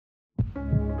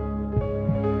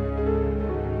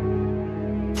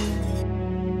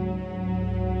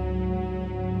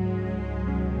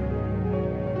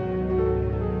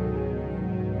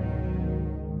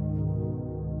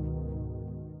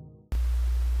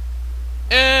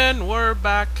And we're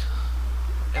back.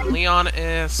 And Leon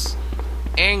is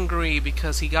angry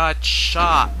because he got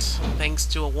shot thanks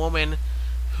to a woman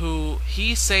who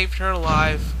he saved her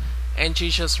life and she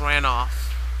just ran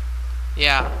off.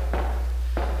 Yeah.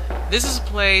 This is a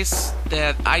place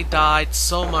that I died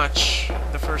so much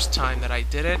the first time that I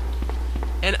did it.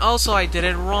 And also I did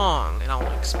it wrong. And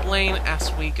I'll explain as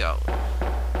we go.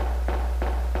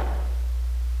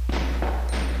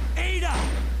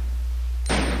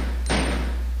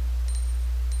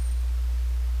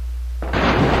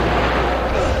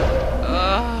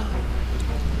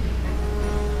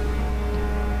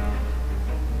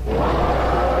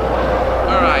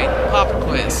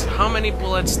 How many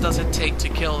bullets does it take to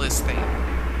kill this thing?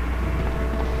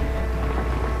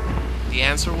 The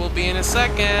answer will be in a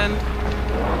second.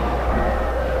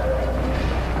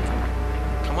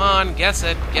 Come on, guess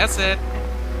it, guess it.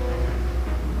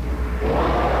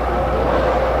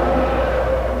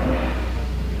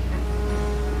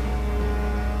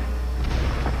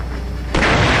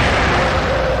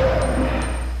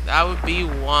 That would be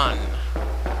 1.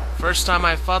 First time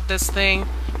I fought this thing,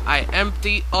 I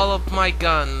emptied all of my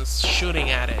guns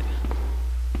shooting at it.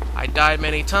 I died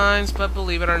many times, but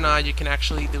believe it or not, you can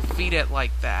actually defeat it like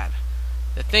that.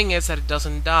 The thing is that it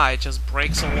doesn't die, it just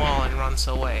breaks a wall and runs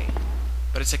away.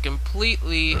 But it's a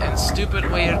completely and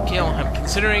stupid way to kill him,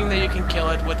 considering that you can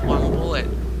kill it with 1 bullet.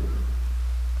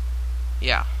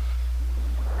 Yeah.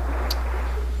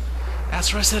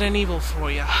 That's Resident Evil for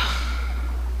ya.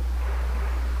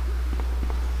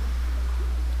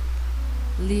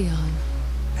 Leon.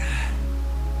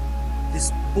 This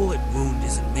bullet wound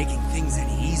isn't making things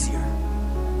any easier.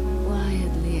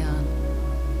 Quiet, Leon.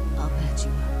 I'll patch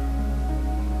you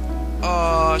up.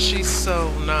 Oh, she's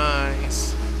so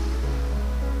nice.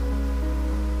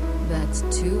 That's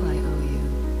 2 I owe you.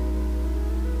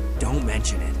 Don't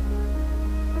mention it.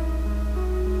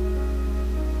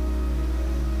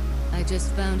 I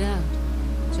just found out.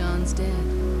 John's dead.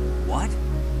 What?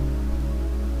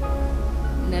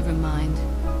 Never mind.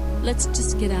 Let's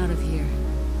just get out of here.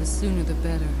 The sooner the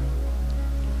better.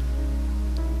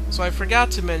 So I forgot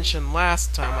to mention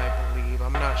last time, I believe.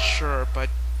 I'm not sure, but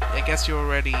I guess you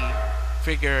already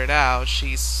figured it out.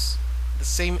 She's the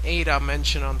same Ada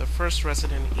mentioned on the first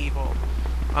Resident Evil.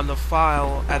 On the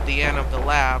file at the end of the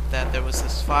lab, that there was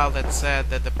this file that said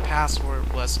that the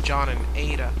password was John and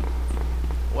Ada.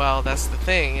 Well, that's the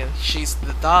thing. She's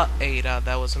the .Ada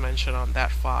that was mentioned on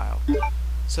that file.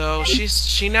 So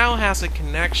she now has a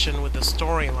connection with the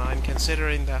storyline,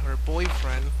 considering that her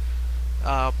boyfriend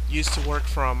used to work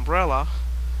for Umbrella.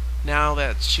 Now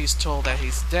that she's told that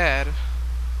he's dead,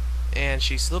 and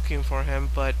she's looking for him,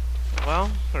 but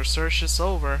well, her search is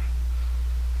over.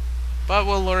 But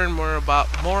we'll learn more about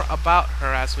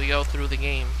her as we go through the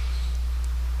game.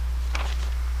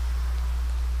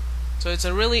 So it's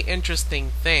a really interesting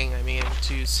thing, I mean,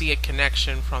 to see a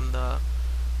connection from the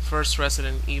first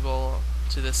Resident Evil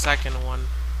to the second one.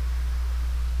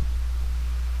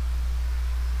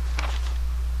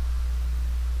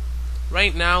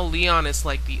 Right now, Leon is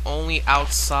like the only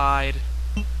outside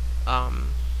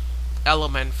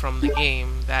element from the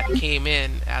game that came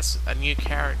in as a new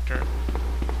character,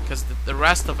 because the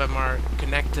rest of them are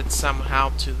connected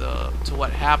somehow to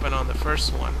what happened on the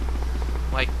first one.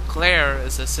 Like Claire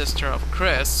is the sister of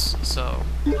Chris, so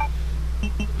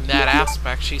in that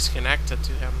aspect she's connected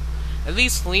to him. At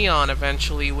least Leon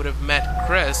eventually would have met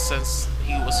Chris, since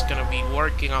he was going to be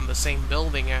working on the same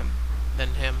building than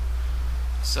him.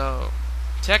 So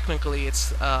technically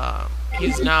it's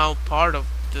he's now part of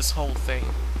this whole thing.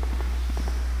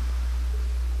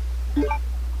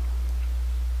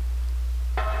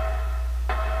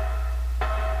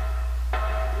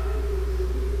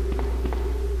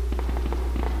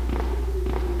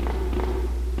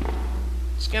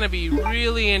 It's gonna be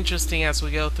really interesting as we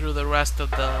go through the rest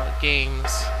of the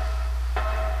games.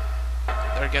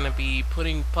 They're gonna be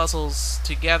putting puzzles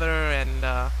together, and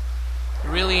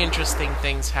really interesting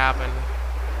things happen.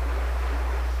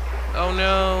 Oh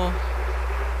no,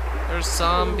 there's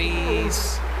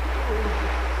zombies.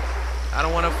 I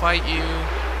don't want to fight you.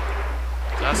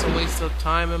 That's a waste of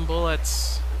time and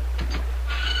bullets.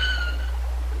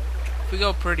 If we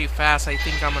go pretty fast, I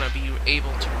think I'm gonna be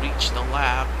able to reach the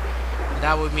lab.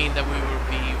 That would mean that we would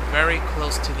be very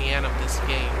close to the end of this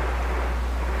game.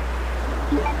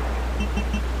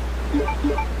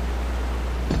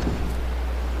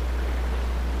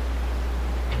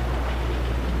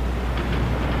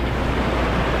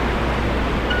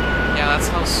 Yeah, that's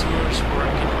how sewers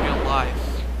work in real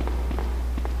life.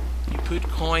 You put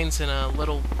coins in a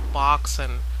little box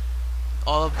and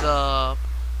all of the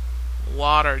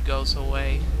water goes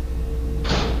away.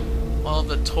 All of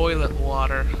the toilet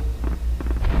water.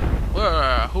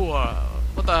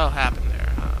 What the hell happened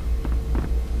there?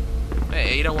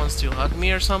 Hey, Ada wants to hug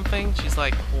me or something? She's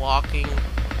like walking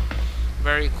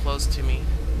very close to me.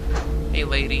 Hey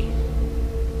lady,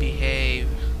 behave.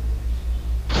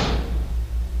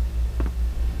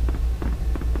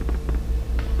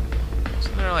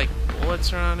 Isn't there like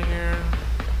bullets around here?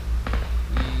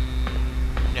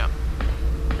 No.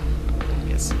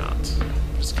 Guess not.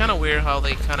 It's kind of weird how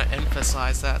they kind of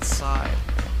emphasize that side.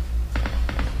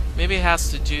 Maybe it has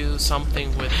to do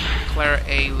something with Claire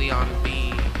A, Leon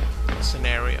B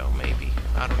scenario, maybe.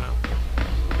 I don't know.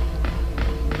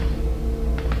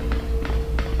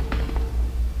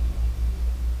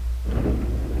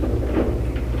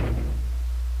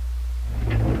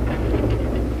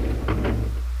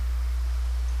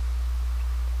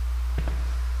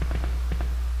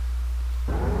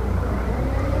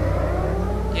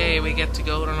 Yay, we get to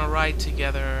go on a ride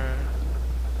together.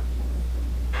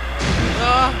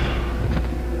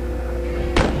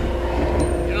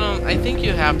 You know, I think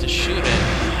you have to shoot it.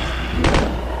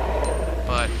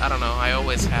 But I don't know, I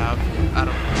always have. I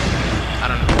don't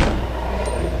know.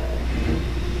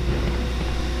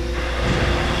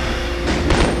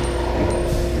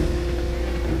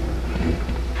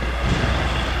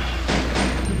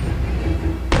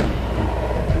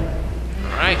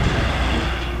 Alright.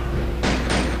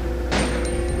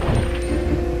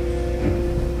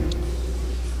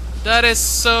 That is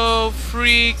so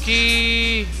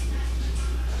freaky.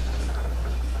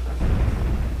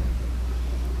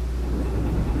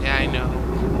 Yeah, I know.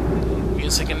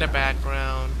 Music in the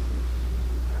background.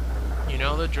 You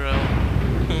know the drill.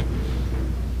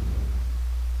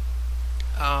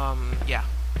 Yeah.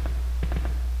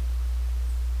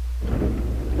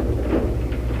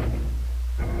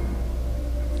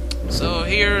 So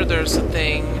here there's a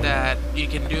thing that you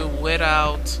can do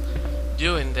without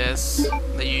doing this,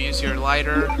 that you use your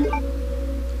lighter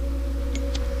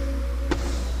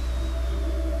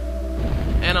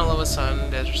and all of a sudden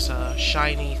there's a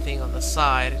shiny thing on the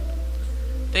side.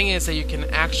 Thing is that you can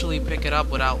actually pick it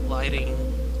up without lighting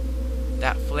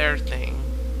that flare thing,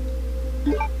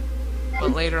 but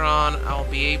later on I'll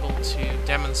be able to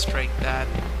demonstrate that.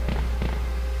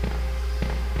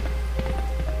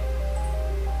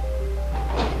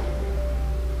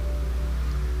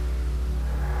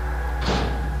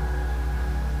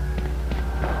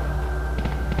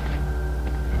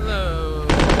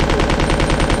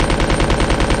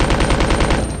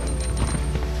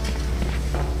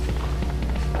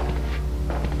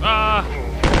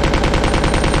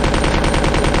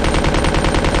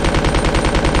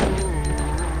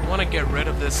 Get rid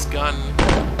of this gun.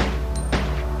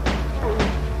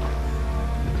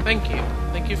 Thank you.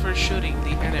 Thank you for shooting the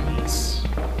enemies.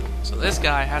 So this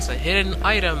guy has a hidden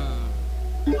item.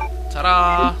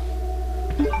 Ta-da!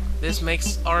 This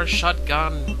makes our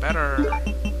shotgun better.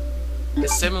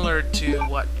 It's similar to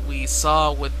what we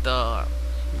saw with the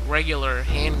regular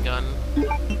handgun.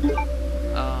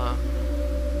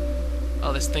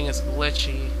 Oh, this thing is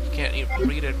glitchy. You can't even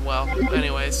read it well.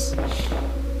 Anyways.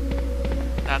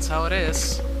 That's how it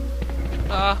is.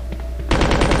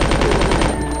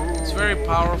 It's very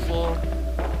powerful.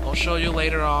 I'll show you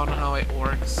later on how it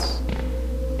works.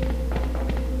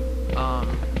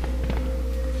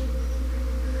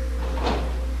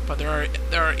 But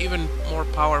there are even more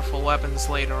powerful weapons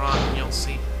later on, and you'll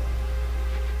see.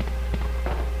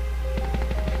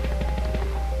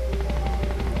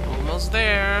 Almost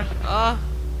there.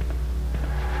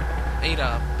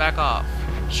 Ada, back off.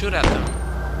 Shoot at them.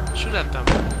 Shoot at them.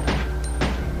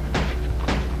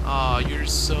 Aw, you're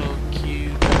so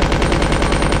cute.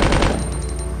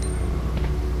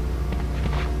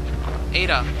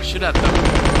 Ada, shoot at them.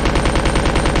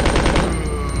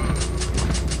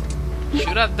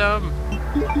 Shoot at them.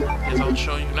 Guess I'll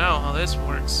show you now how this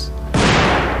works.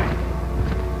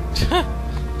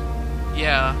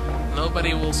 Yeah,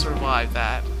 nobody will survive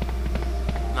that.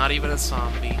 Not even a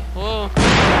zombie. Whoa.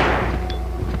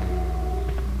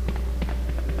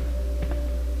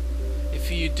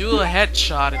 If you do a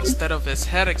headshot, instead of his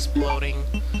head exploding,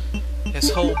 his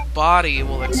whole body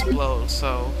will explode,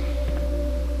 so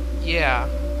yeah.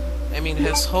 I mean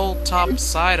his whole top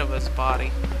side of his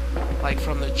body. Like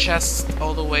from the chest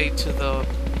all the way to the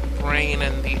brain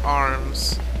and the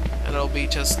arms. And it'll be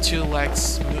just two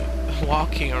legs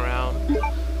walking around.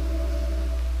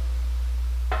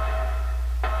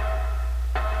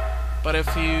 But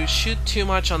if you shoot too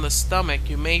much on the stomach,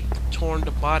 you may torn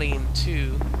the body in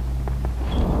two,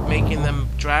 making them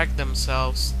drag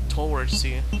themselves towards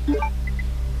you.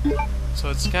 So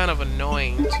it's kind of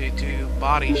annoying to do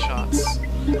body shots.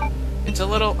 It's a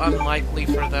little unlikely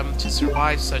for them to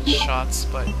survive such shots,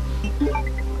 but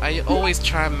I always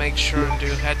try and make sure and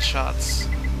do headshots.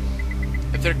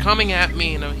 If they're coming at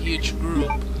me in a huge group,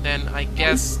 then I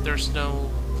guess there's no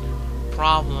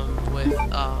problem with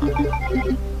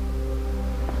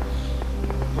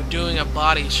doing a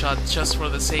body shot just for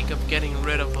the sake of getting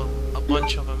rid of a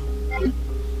bunch of them.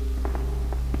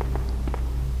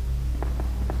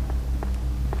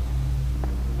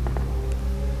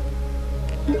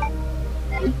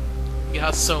 You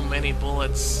have so many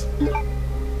bullets.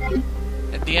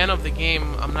 At the end of the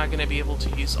game, I'm not gonna be able to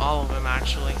use all of them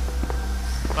actually.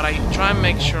 But I try and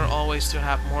make sure always to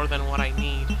have more than what I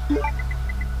need.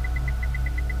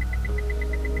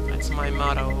 That's my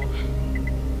motto.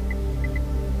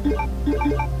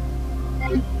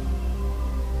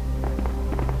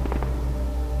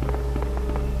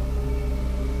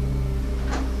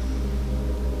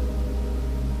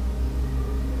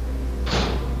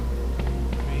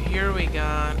 Here we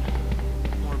got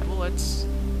more bullets.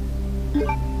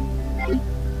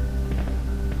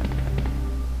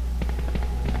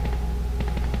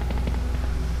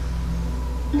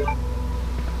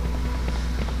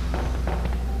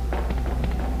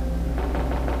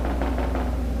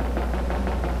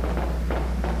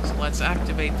 So let's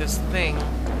activate this thing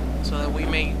so that we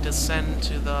may descend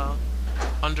to the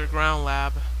underground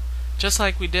lab. Just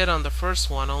like we did on the first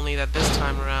one, only that this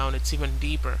time around it's even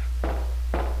deeper.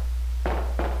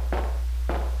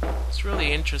 It's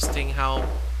really interesting how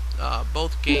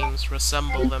both games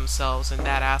resemble themselves in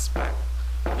that aspect.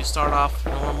 You start off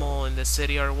normal in the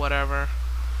city or whatever,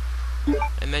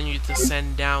 and then you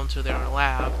descend down to their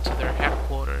lab, to their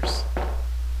headquarters.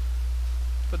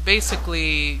 But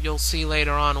basically, you'll see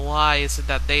later on why is it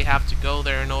that they have to go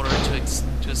there in order to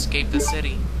escape the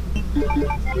city.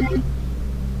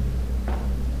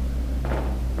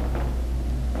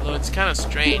 Although it's kind of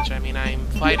strange, I mean, I'm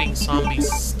fighting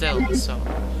zombies still, so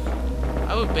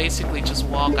I would basically just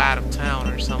walk out of town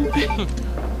or something.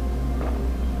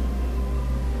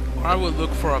 Or I would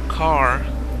look for a car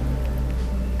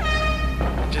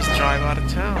and just drive out of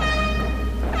town.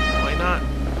 Why not?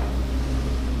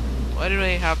 Why do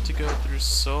they have to go through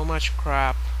so much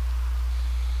crap?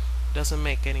 Doesn't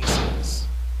make any sense.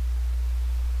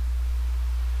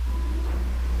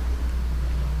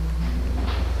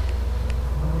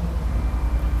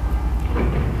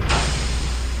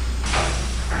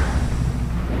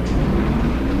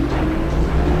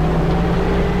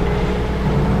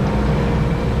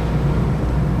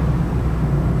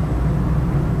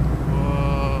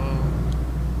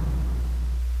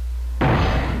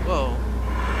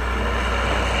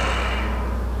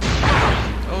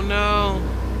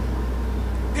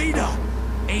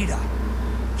 Ada,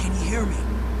 can you hear me?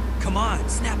 Come on,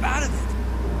 snap out of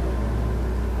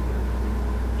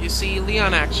it. You see,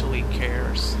 Leon actually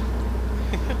cares.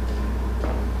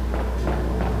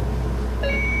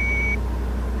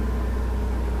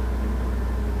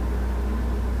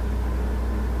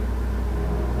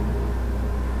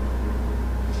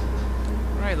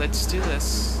 Alright, let's do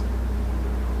this.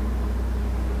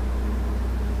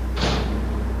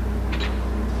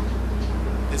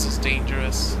 This is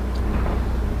dangerous.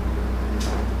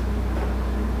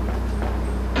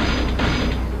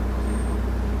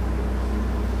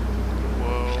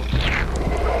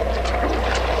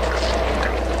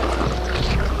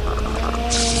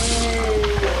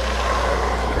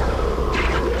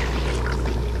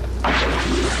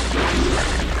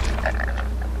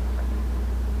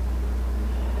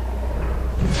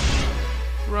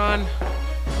 Run.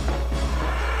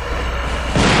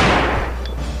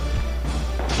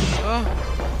 Oh.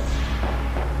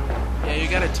 Yeah, you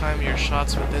gotta time your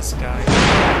shots with this guy.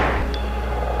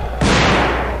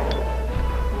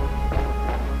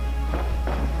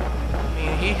 I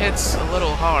mean, he hits a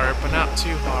little hard, but not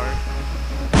too hard.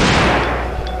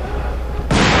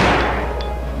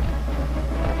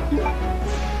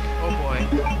 Oh boy.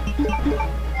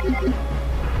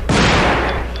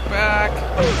 Back.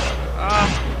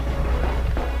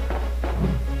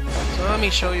 So let me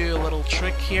show you a little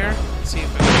trick here. See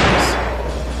if it works.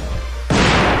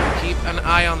 Keep an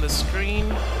eye on the screen.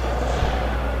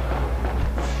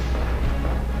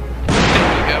 There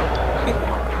we go.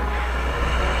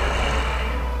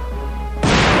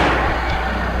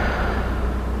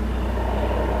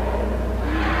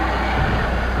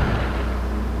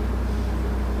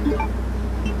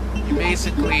 You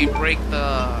basically break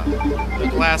the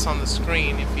glass on the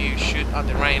screen if you shoot at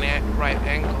the right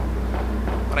angle.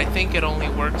 But I think it only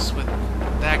works with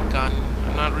that gun.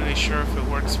 I'm not really sure if it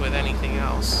works with anything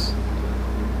else.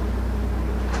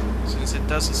 Since it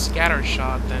does a scatter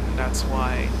shot, then that's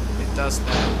why it does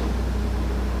that.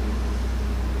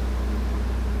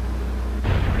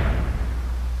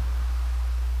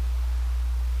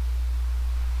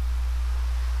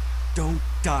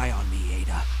 die on me,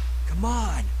 Ada. Come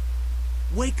on!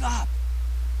 Wake up!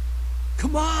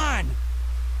 Come on!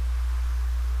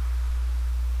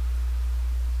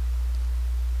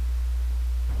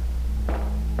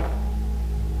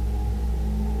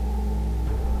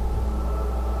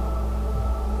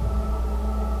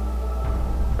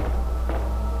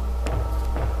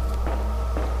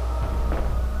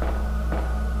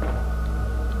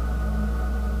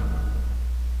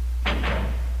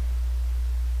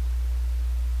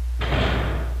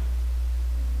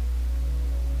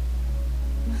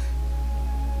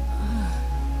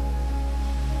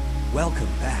 Welcome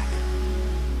back.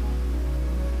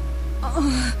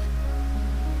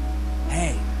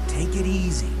 Hey, take it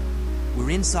easy. We're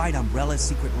inside Umbrella's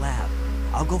secret lab.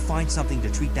 I'll go find something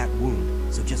to treat that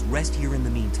wound, so just rest here in the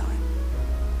meantime.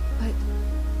 But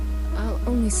I'll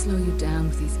only slow you down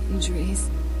with these injuries.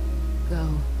 Go.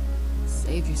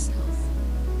 Save yourself.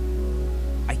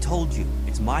 I told you,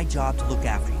 it's my job to look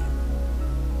after you.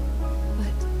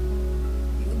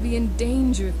 But you'll be in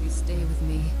danger if you stay with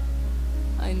me.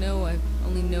 I know I've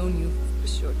only known you for a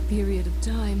short period of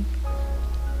time, but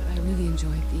I really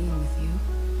enjoy being with you.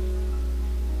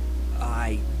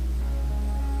 I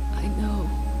know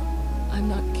I'm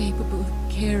not capable of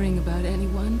caring about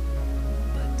anyone,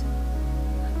 but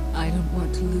I don't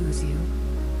want to lose you.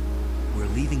 We're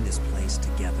leaving this place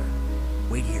together.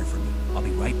 Wait here for me. I'll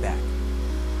be right back.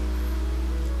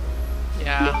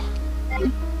 Yeah.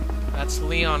 That's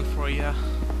Leon for you.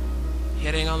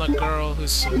 Hitting on a girl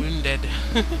who's wounded.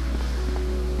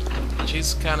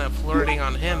 She's kind of flirting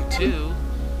on him too.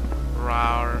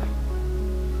 Rawr.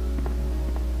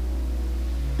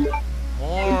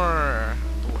 More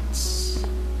bullets.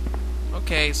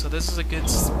 Okay, so this is a good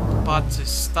spot to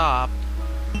stop.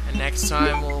 And next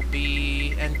time we'll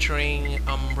be entering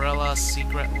Umbrella's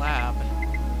secret lab.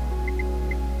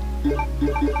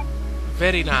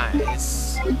 Very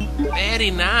nice.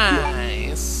 Very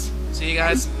nice. See you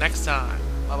guys next time.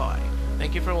 Bye-bye.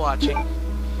 Thank you for watching.